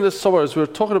This summer, as we're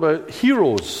talking about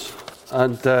heroes,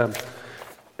 and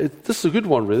this is a good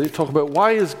one, really. Talk about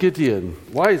why is Gideon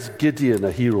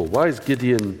a hero? Why is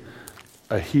Gideon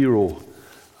a hero?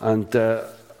 And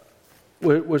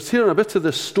we're hearing a bit of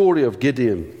the story of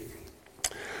Gideon,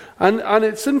 and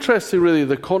it's interesting, really,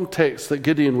 the context that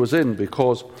Gideon was in,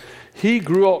 because he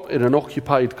grew up in an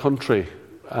occupied country.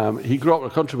 He grew up in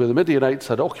a country where the Midianites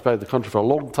had occupied the country for a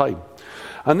long time.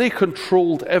 And they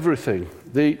controlled everything.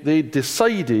 They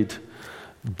decided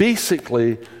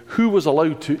basically who was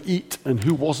allowed to eat and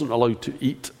who wasn't allowed to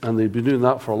eat. And they'd been doing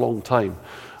that for a long time.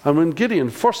 And when Gideon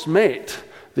first met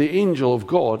the angel of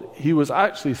God, he was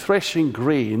actually threshing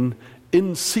grain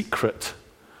in secret.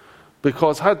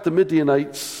 Because had the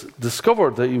Midianites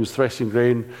discovered that he was threshing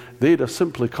grain, they'd have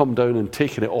simply come down and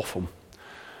taken it off him.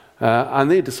 And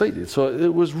they decided. So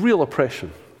it was real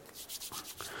oppression.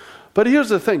 But here's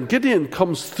the thing, Gideon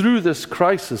comes through this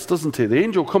crisis, doesn't he? The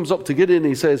angel comes up to Gideon and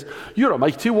he says, "You're a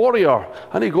mighty warrior."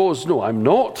 And he goes, "No, I'm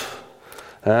not.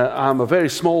 I'm a very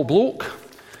small bloke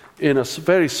in a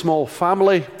very small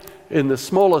family, in the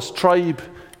smallest tribe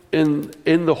in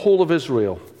the whole of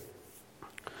Israel."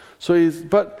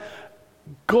 But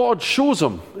God shows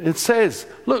him. It says,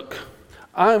 "Look,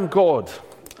 I'm God."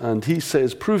 And he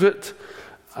says, "Prove it."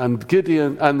 And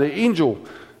Gideon and the angel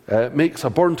makes a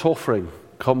burnt offering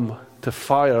come to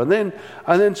fire. And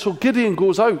then so Gideon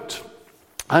goes out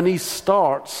and he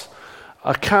starts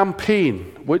a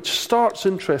campaign, which starts,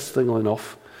 interestingly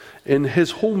enough, in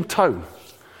his hometown.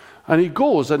 And he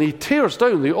goes and he tears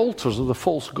down the altars of the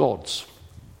false gods.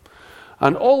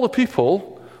 And all the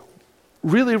people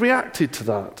really reacted to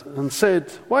that and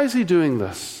said, "Why is he doing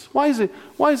this? Why is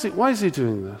he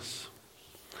doing this?"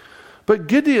 But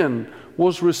Gideon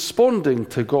was responding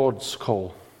to God's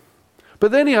call.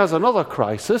 But then he has another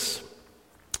crisis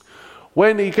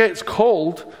when he gets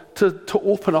called to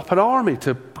open up an army,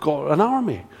 to God, an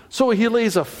army. So he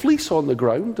lays a fleece on the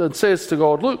ground and says to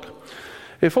God, "Look,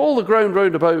 if all the ground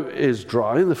round about is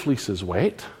dry and the fleece is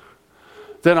wet,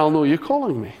 then I'll know you're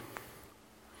calling me."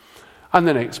 And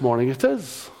the next morning it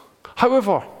is.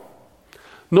 However,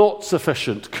 not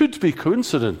sufficient. Could be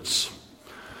coincidence.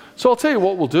 So I'll tell you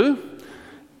what we'll do.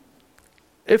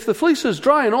 If the fleece is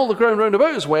dry and all the ground round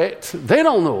about is wet, then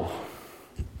I'll know.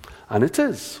 And it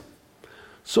is.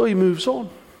 So he moves on.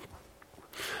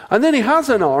 And then he has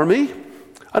an army,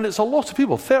 and it's a lot of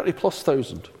people,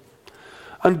 30,000+.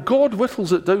 And God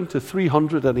whittles it down to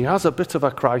 300, and he has a bit of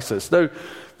a crisis. Now,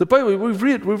 the Bible, we've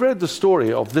read the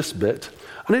story of this bit,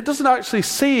 and it doesn't actually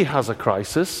say he has a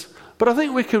crisis, but I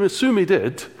think we can assume he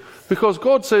did, because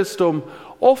God says to him,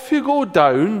 "Off you go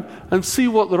down and see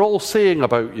what they're all saying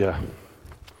about you."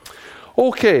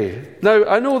 Okay, now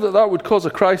I know that would cause a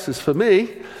crisis for me,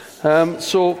 but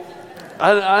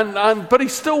he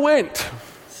still went.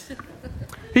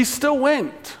 He still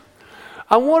went.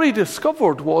 And what he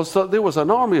discovered was that there was an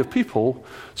army of people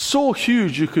so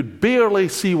huge you could barely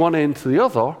see one end to the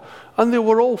other, and they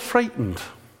were all frightened.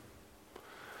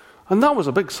 And that was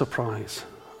a big surprise.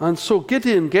 And so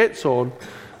Gideon gets on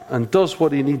and does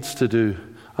what he needs to do,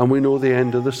 and we know the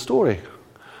end of the story.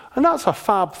 And that's a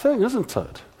fab thing, isn't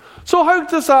it? So how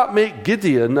does that make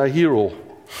Gideon a hero?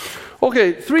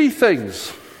 Okay, 3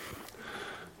 things.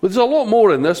 Well, there's a lot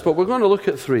more in this, but we're going to look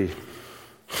at 3.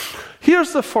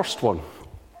 Here's the first one.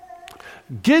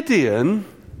 Gideon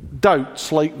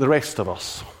doubts like the rest of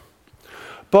us.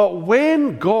 But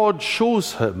when God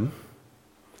shows him,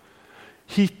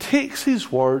 he takes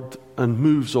his word and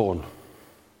moves on.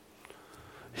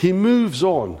 He moves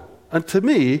on. And to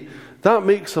me, that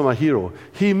makes him a hero.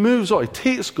 He moves on. He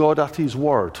takes God at his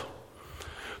word.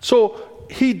 So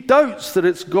he doubts that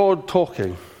it's God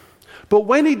talking. But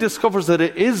when he discovers that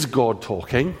it is God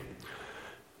talking,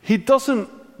 he doesn't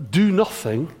do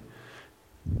nothing.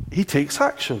 He takes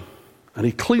action. And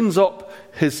he cleans up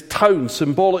his town,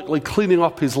 symbolically cleaning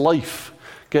up his life,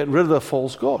 getting rid of the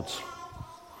false gods.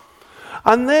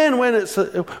 And then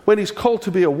when he's called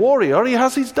to be a warrior, he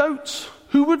has his doubts.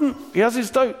 Who wouldn't? He has his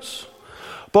doubts.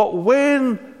 But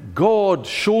when God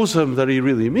shows him that he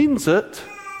really means it,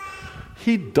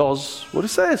 he does what he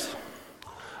says.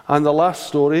 And the last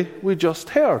story we just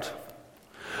heard.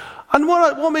 And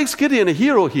what makes Gideon a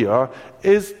hero here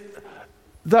is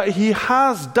that he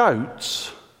has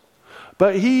doubts,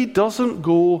 but he doesn't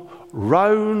go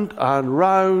round and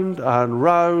round and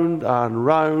round and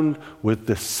round with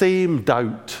the same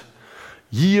doubt,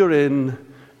 year in,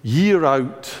 year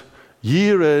out,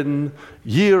 year in,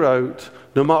 year out.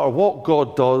 No matter what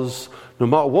God does, no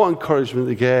matter what encouragement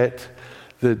they get,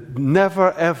 they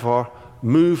never ever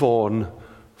move on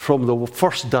from the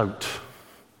first doubt.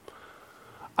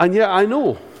 And yet I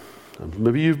know,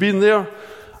 maybe you've been there,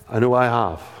 I know I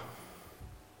have.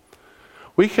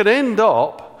 We can end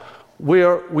up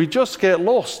where we just get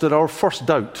lost in our first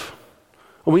doubt,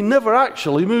 and we never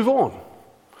actually move on.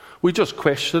 We just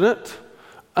question it,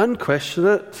 and question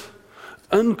it,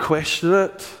 and question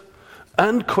it,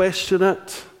 and question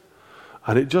it,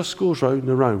 and it just goes round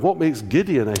and round. What makes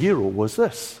Gideon a hero was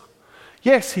this.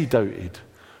 Yes, he doubted.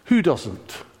 Who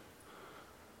doesn't?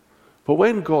 But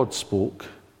when God spoke,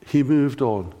 he moved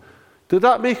on. Did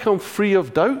that make him free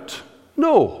of doubt?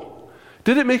 No.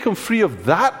 Did it make him free of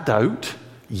that doubt?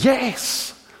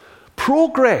 Yes.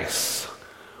 Progress.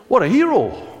 What a hero.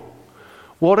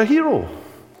 What a hero.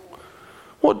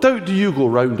 What doubt do you go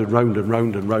round and round and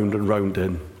round and round and round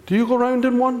in? Do you go round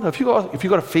in one? Have you got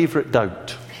a favourite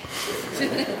doubt?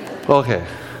 Okay.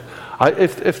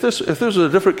 If this was a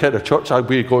different kind of church, I'd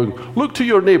be going, look to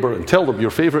your neighbour and tell them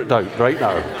your favourite doubt right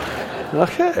now.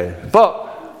 Okay.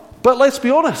 But let's be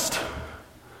honest.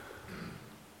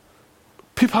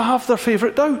 People have their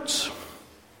favourite doubts.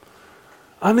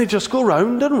 And they just go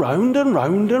round and round and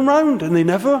round and round, and they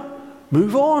never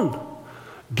move on.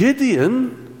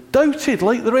 Gideon doubted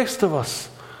like the rest of us.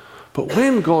 But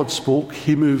when God spoke,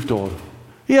 he moved on.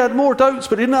 He had more doubts,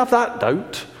 but he didn't have that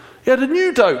doubt. He had a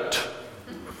new doubt.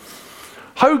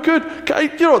 How good?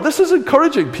 This is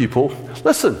encouraging people.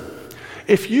 Listen,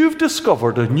 if you've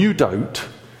discovered a new doubt,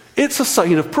 it's a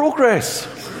sign of progress.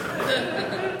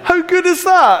 How good is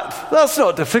that? That's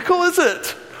not difficult, is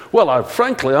it? Well,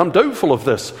 frankly, I'm doubtful of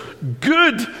this.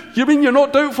 Good. You mean you're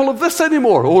not doubtful of this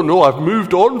anymore? Oh no, I've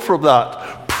moved on from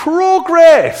that.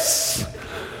 Progress.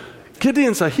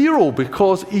 Gideon's a hero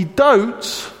because he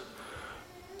doubts,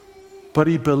 but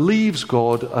he believes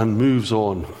God and moves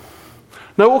on.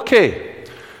 Now, okay,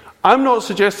 I'm not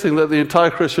suggesting that the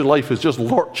entire Christian life is just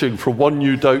lurching from one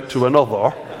new doubt to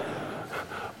another,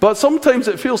 but sometimes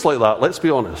it feels like that, let's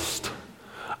be honest.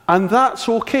 And that's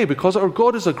okay, because our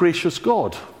God is a gracious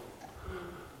God.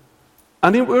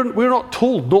 And we're not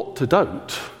told not to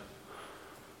doubt.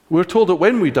 We're told that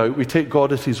when we doubt, we take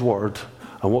God at his word.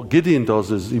 And what Gideon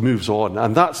does is he moves on.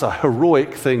 And that's a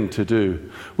heroic thing to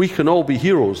do. We can all be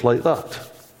heroes like that.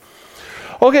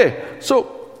 Okay,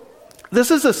 so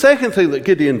this is the second thing that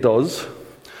Gideon does,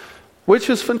 which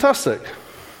is fantastic.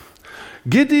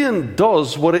 Gideon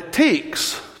does what it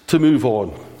takes to move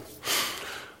on.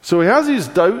 So he has his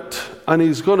doubt, and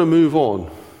he's going to move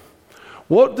on.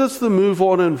 What does the move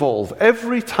on involve?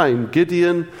 Every time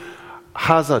Gideon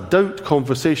has a doubt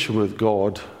conversation with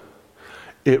God,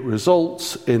 it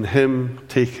results in him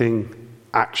taking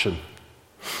action.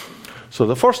 So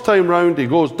the first time round, he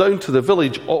goes down to the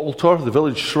village altar, the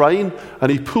village shrine,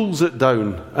 and he pulls it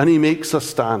down, and he makes a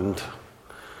stand.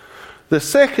 The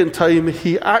second time,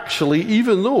 he actually,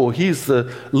 even though he's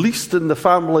the least in the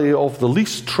family of the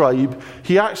least tribe,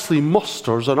 he actually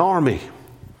musters an army,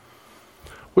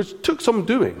 which took some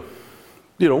doing.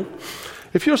 You know,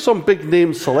 if you're some big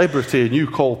name celebrity and you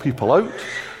call people out,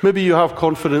 maybe you have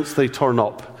confidence they turn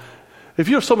up. If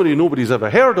you're somebody nobody's ever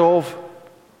heard of,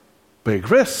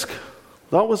 big risk.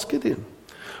 That was Gideon.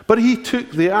 But he took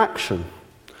the action.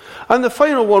 And the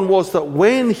final one was that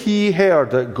when he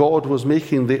heard that God was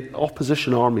making the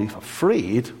opposition army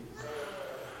afraid,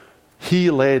 he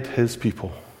led his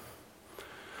people.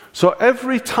 So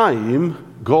every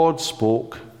time God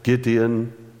spoke,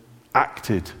 Gideon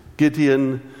acted.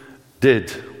 Gideon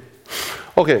did.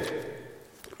 Okay,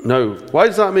 now, why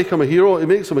does that make him a hero? It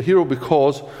makes him a hero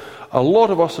because a lot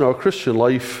of us in our Christian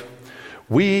life,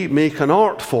 we make an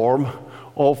art form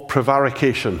of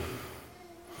prevarication.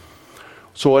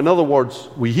 So in other words,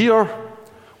 we hear,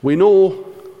 we know,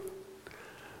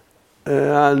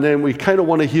 and then we kind of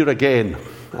want to hear again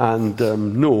and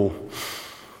know.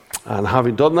 And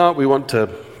having done that, we want to,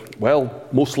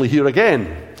 mostly hear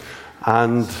again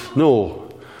and know.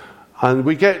 And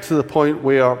we get to the point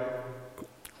where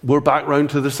we're back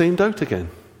round to the same doubt again.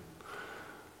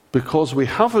 Because we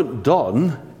haven't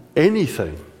done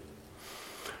anything.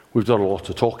 We've done a lot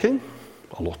of talking,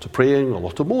 a lot of praying, a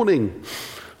lot of moaning.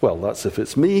 Well, that's if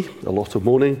it's me, a lot of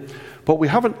moaning. But we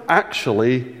haven't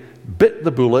actually bit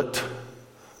the bullet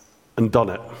and done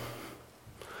it.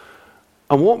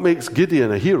 And what makes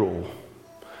Gideon a hero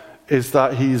is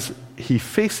that he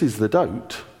faces the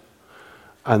doubt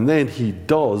and then he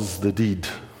does the deed.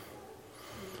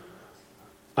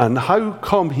 And how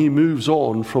come he moves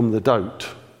on from the doubt?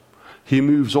 He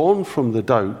moves on from the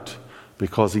doubt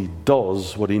because he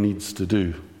does what he needs to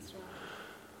do.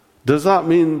 Does that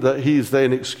mean that he's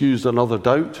then excused another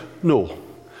doubt? No.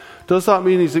 Does that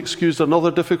mean he's excused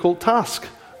another difficult task?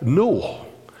 No.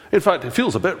 In fact, it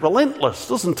feels a bit relentless,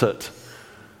 doesn't it?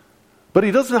 But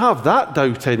he doesn't have that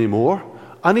doubt anymore,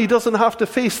 and he doesn't have to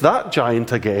face that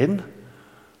giant again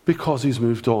because he's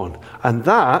moved on. And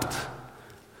that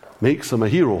makes him a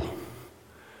hero.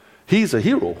 He's a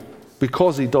hero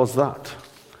because he does that.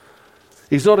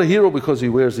 He's not a hero because he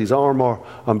wears his armor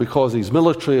and because he's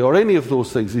military or any of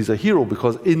those things. He's a hero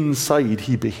because inside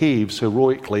he behaves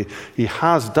heroically. He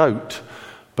has doubt,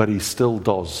 but he still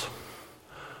does.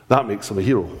 That makes him a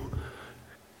hero.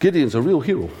 Gideon's a real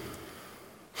hero.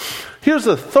 Here's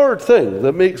the third thing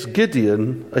that makes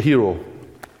Gideon a hero,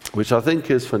 which I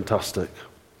think is fantastic,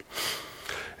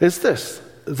 is this,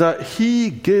 that he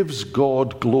gives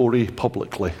God glory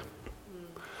publicly.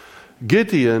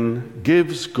 Gideon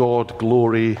gives God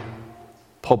glory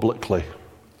publicly.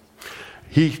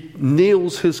 He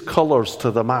nails his colours to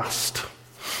the mast.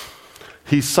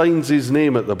 He signs his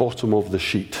name at the bottom of the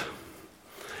sheet.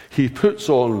 He puts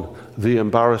on the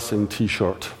embarrassing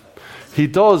t-shirt. He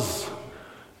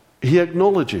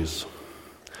acknowledges.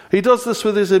 He does this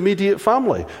with his immediate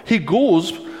family. He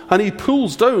goes and he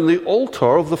pulls down the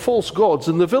altar of the false gods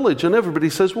in the village, and everybody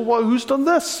says, well, who's done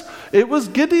this? It was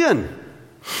Gideon.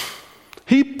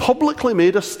 He publicly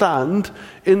made a stand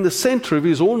in the center of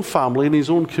his own family and his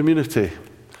own community.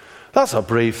 That's a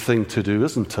brave thing to do,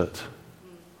 isn't it?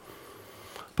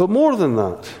 But more than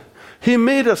that, he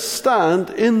made a stand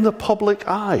in the public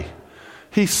eye.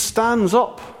 He stands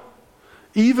up,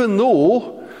 even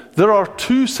though there are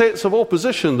two sets of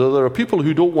opposition. There are people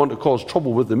who don't want to cause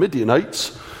trouble with the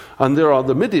Midianites, and there are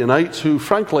the Midianites who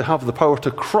frankly have the power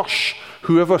to crush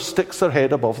whoever sticks their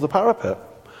head above the parapet.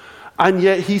 And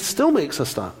yet he still makes a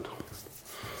stand.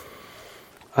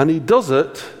 And he does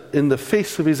it in the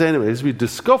face of his enemies. We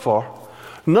discover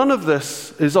none of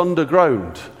this is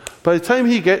underground. By the time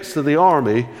he gets to the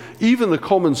army, even the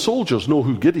common soldiers know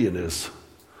who Gideon is.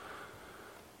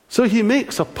 So he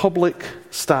makes a public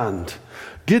stand.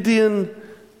 Gideon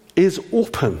is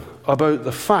open about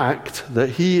the fact that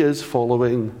he is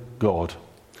following God.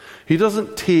 He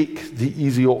doesn't take the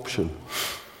easy option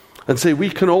and say, we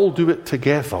can all do it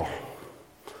together.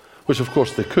 Which, of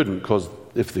course, they couldn't, because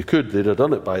if they could, they'd have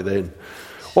done it by then.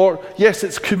 Or, yes,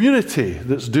 it's community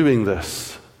that's doing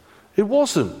this. It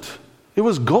wasn't. It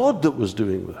was God that was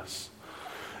doing this.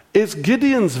 It's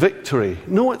Gideon's victory.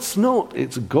 No, it's not.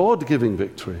 It's God giving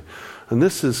victory. And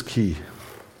this is key.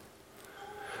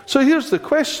 So here's the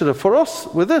question for us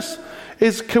with this,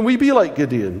 is can we be like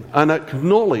Gideon and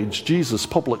acknowledge Jesus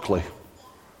publicly?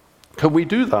 Can we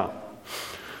do that?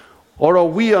 Or are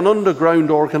we an underground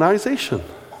organization?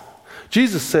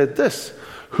 Jesus said this,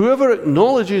 whoever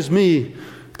acknowledges me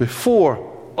before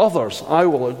others, I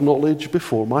will acknowledge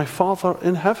before my Father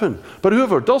in heaven. But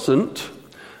whoever doesn't,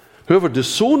 whoever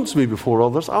disowns me before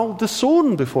others, I'll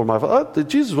disown before my Father.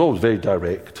 Jesus was always very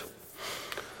direct.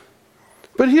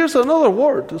 But here's another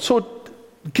word. So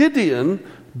Gideon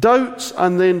doubts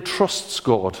and then trusts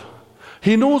God.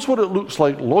 He knows what it looks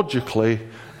like logically,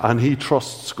 and he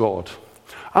trusts God.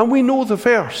 And we know the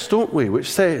verse, don't we, which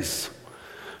says,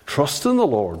 trust in the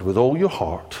Lord with all your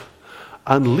heart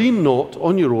and lean not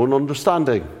on your own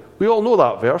understanding. We all know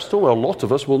that verse, don't we? A lot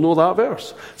of us will know that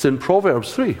verse. It's in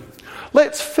Proverbs 3.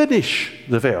 Let's finish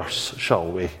the verse,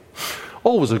 shall we?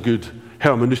 Always a good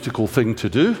hermeneutical thing to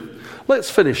do.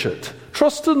 Let's finish it.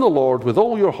 Trust in the Lord with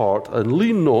all your heart and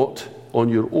lean not on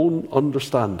your own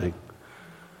understanding.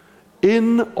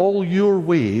 In all your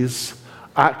ways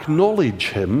acknowledge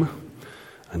him,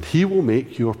 and he will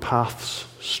make your paths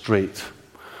straight.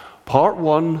 Part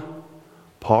 1,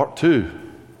 part 2.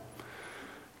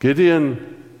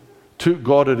 Gideon took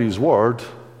God at his word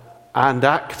and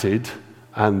acted,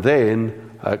 and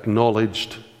then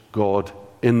acknowledged God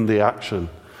in the action.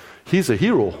 He's a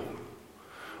hero.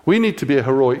 We need to be a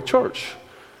heroic church.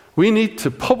 We need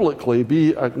to publicly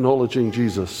be acknowledging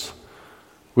Jesus.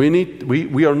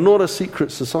 We are not a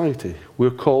secret society.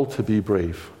 We're called to be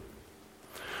brave.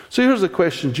 So here's the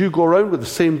question. Do you go around with the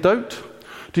same doubt?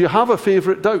 Do you have a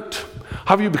favourite doubt?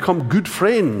 Have you become good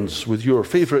friends with your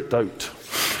favourite doubt?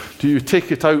 Do you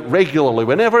take it out regularly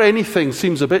whenever anything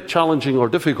seems a bit challenging or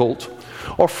difficult?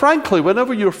 Or frankly,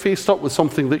 whenever you're faced up with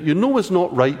something that you know is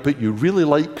not right but you really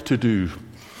like to do?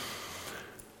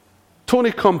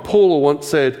 Tony Campolo once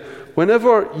said,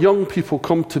 whenever young people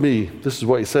come to me, this is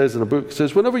what he says in a book, he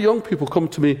says, whenever young people come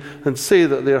to me and say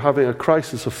that they're having a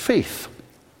crisis of faith,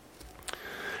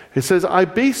 he says, I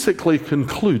basically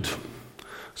conclude,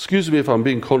 excuse me if I'm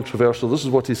being controversial, this is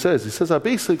what he says. He says, I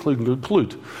basically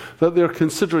conclude that they're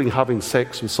considering having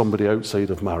sex with somebody outside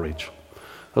of marriage.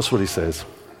 That's what he says.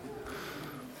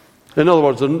 In other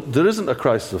words, there isn't a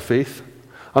crisis of faith.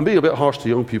 I'm being a bit harsh to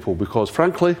young people because,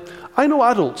 frankly, I know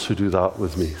adults who do that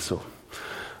with me,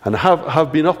 and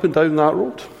have been up and down that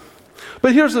road.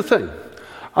 But here's the thing.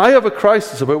 I have a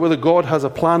crisis about whether God has a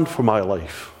plan for my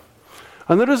life.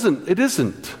 And it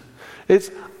isn't.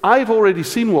 It's, I've already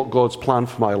seen what God's plan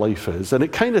for my life is, and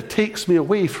it kind of takes me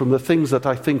away from the things that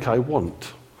I think I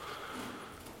want.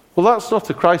 Well, that's not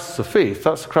a crisis of faith,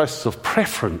 that's a crisis of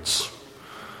preference.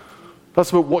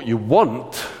 That's about what you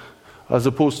want as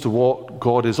opposed to what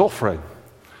God is offering.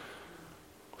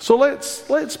 So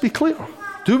let's be clear.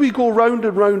 Do we go round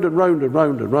and round and round and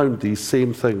round and round these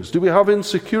same things? Do we have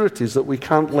insecurities that we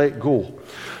can't let go?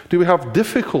 Do we have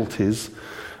difficulties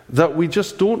that we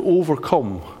just don't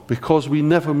overcome because we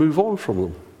never move on from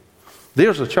them?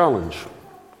 There's a challenge.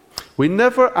 We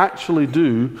never actually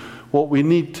do what we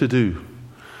need to do.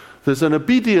 There's an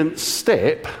obedience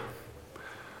step,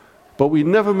 but we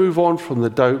never move on from the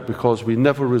doubt because we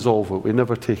never resolve it. We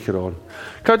never take it on.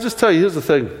 Can I just tell you, here's the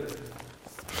thing.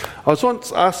 I was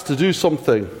once asked to do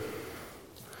something.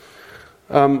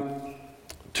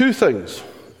 Two things.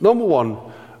 Number one,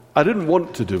 I didn't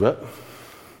want to do it.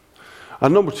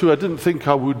 And number two, I didn't think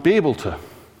I would be able to.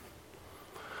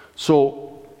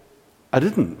 So I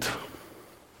didn't.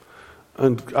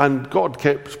 And God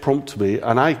kept prompting me,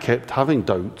 and I kept having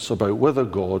doubts about whether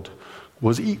God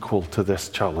was equal to this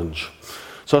challenge.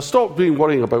 So I stopped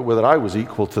worrying about whether I was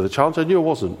equal to the challenge. I knew I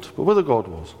wasn't, but whether God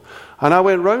was. And I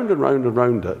went round and round and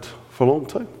round it for a long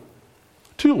time.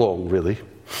 Too long, really.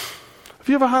 Have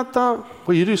you ever had that?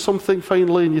 Where you do something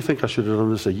finally and you think, I should have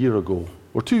done this a year ago,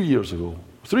 or 2 years ago,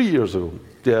 3 years ago.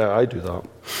 Yeah, I do that.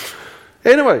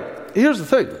 Anyway, here's the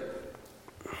thing.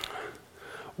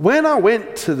 When I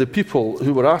went to the people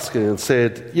who were asking and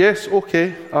said, yes,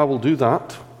 okay, I will do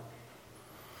that,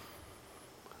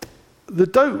 the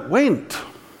doubt went.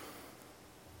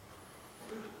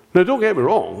 Now, don't get me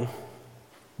wrong,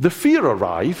 the fear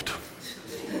arrived,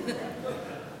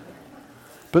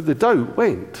 but the doubt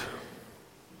went.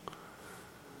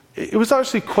 It was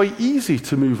actually quite easy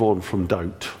to move on from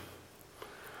doubt.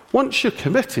 Once you're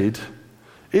committed,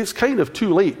 it's kind of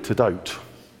too late to doubt.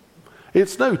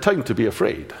 It's now time to be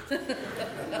afraid.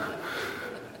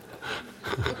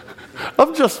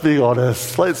 I'm just being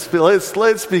honest.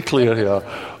 Let's be clear here.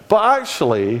 But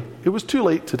actually, it was too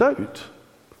late to doubt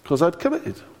because I'd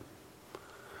committed.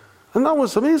 And that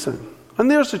was amazing.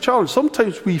 And there's the challenge.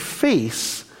 Sometimes we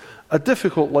face a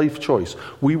difficult life choice.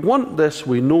 We want this,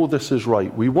 we know this is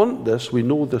right. We want this, we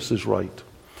know this is right.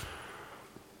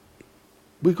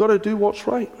 We've got to do what's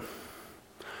right.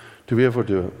 Do we ever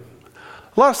do it?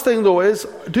 Last thing, though, is,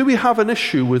 do we have an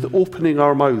issue with opening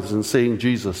our mouths and saying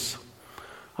Jesus?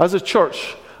 As a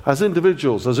church, as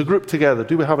individuals, as a group together,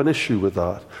 do we have an issue with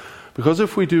that? Because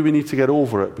if we do, we need to get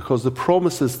over it. Because the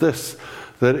promise is this,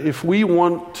 that if we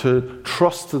want to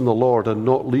trust in the Lord and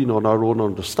not lean on our own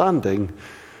understanding,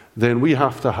 then we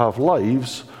have to have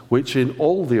lives which in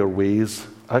all their ways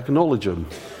acknowledge Him.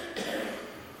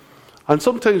 And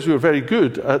sometimes we're very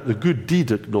good at the good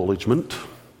deed acknowledgement,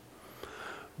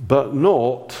 but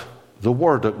not the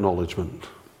word acknowledgement.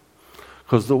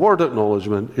 Because the word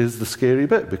acknowledgement is the scary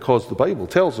bit, because the Bible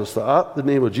tells us that at the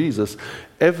name of Jesus,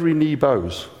 every knee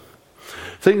bows.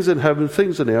 Things in heaven,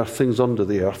 things on earth, things under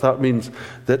the earth. That means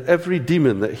that every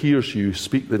demon that hears you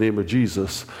speak the name of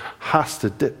Jesus has to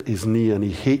dip his knee, and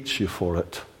he hates you for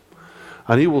it.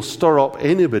 And he will stir up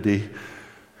anybody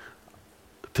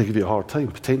to give you a hard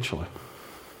time, potentially.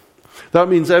 That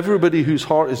means everybody whose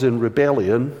heart is in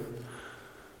rebellion,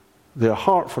 their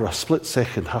heart for a split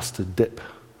second has to dip.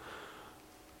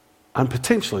 And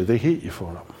potentially they hate you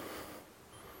for it.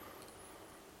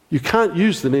 You can't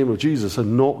use the name of Jesus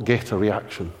and not get a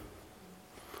reaction.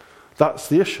 That's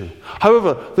the issue.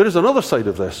 However, there is another side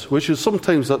of this, which is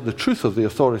sometimes that the truth of the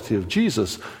authority of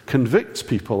Jesus convicts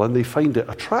people and they find it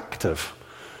attractive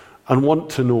and want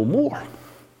to know more.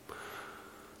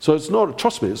 So it's not,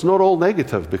 trust me, it's not all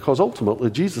negative, because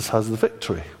ultimately Jesus has the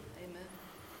victory. Amen.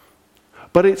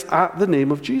 But it's at the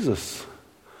name of Jesus.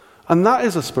 And that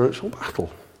is a spiritual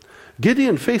battle.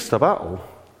 Gideon faced a battle.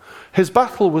 His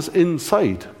battle was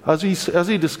inside. As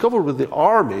he discovered with the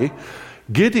army,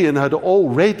 Gideon had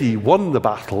already won the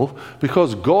battle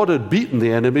because God had beaten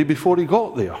the enemy before he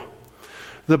got there.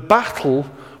 The battle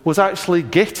was actually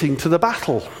getting to the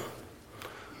battle.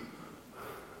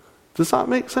 Does that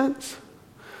make sense?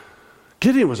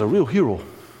 Gideon was a real hero.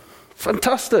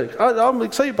 Fantastic. I'm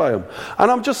excited by him.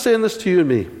 And I'm just saying this to you and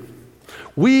me.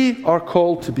 We are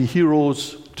called to be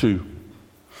heroes too.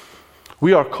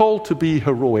 We are called to be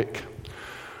heroic.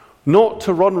 Not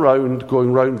to run round,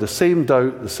 going round the same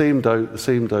doubt, the same doubt, the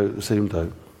same doubt, the same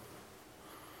doubt.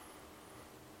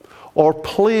 Or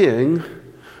playing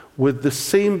with the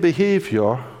same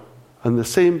behavior, and the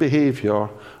same behavior,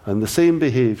 and the same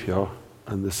behavior,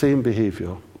 and the same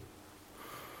behavior.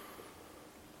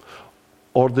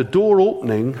 or the door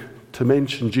opening to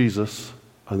mention Jesus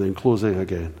and then closing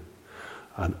again,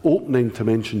 and opening to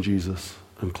mention Jesus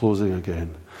and closing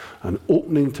again, and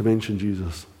opening to mention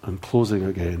Jesus and closing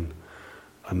again,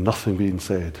 and nothing being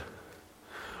said.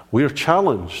 We're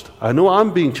challenged. I know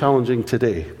I'm being challenging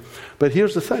today, but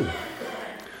here's the thing.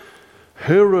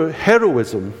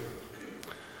 Heroism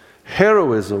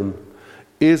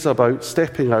is about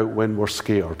stepping out when we're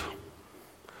scared.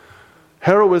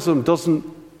 Heroism doesn't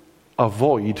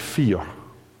avoid fear.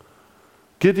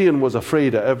 Gideon was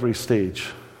afraid at every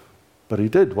stage, but he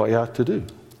did what he had to do.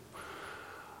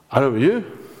 I don't know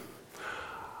you.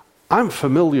 I'm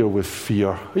familiar with fear.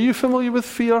 Are you familiar with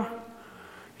fear?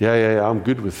 Yeah, I'm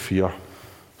good with fear.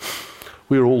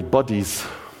 We're old buddies.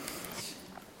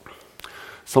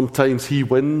 Sometimes he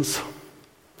wins.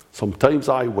 Sometimes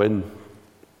I win.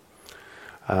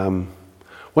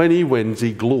 When he wins,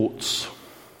 he gloats.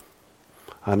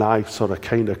 And I sort of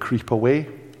kind of creep away.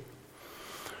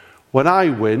 When I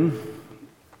win,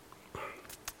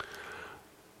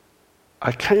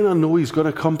 I kind of know he's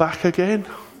going to come back again.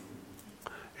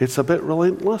 It's a bit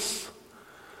relentless.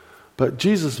 But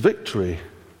Jesus' victory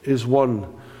is one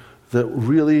that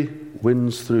really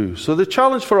wins through. So the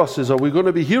challenge for us is, are we going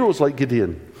to be heroes like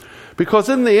Gideon? Because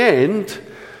in the end,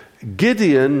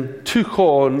 Gideon took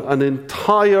on an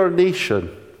entire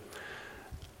nation.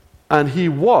 And he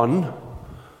won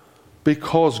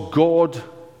because God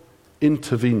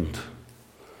intervened.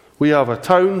 We have a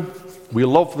town. We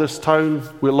love this town.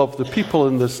 We love the people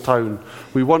in this town.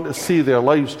 We want to see their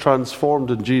lives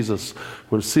transformed in Jesus.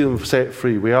 We want to see them set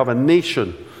free. We have a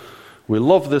nation. We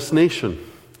love this nation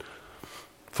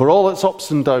for all its ups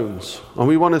and downs. And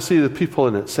we want to see the people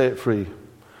in it set free.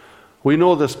 We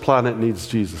know this planet needs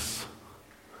Jesus.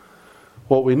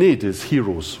 What we need is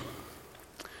heroes.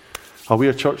 Are we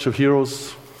a church of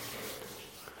heroes?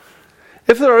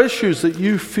 If there are issues that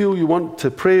you feel you want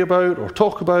to pray about or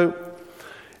talk about,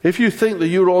 if you think that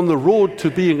you're on the road to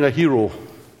being a hero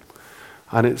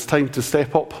and it's time to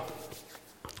step up,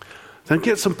 then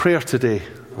get some prayer today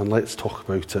and let's talk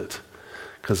about it.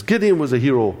 Because Gideon was a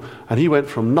hero and he went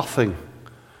from nothing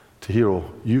to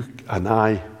hero. You and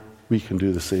I, we can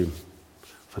do the same.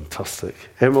 Fantastic.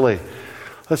 Emily,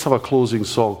 let's have a closing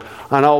song. And I'll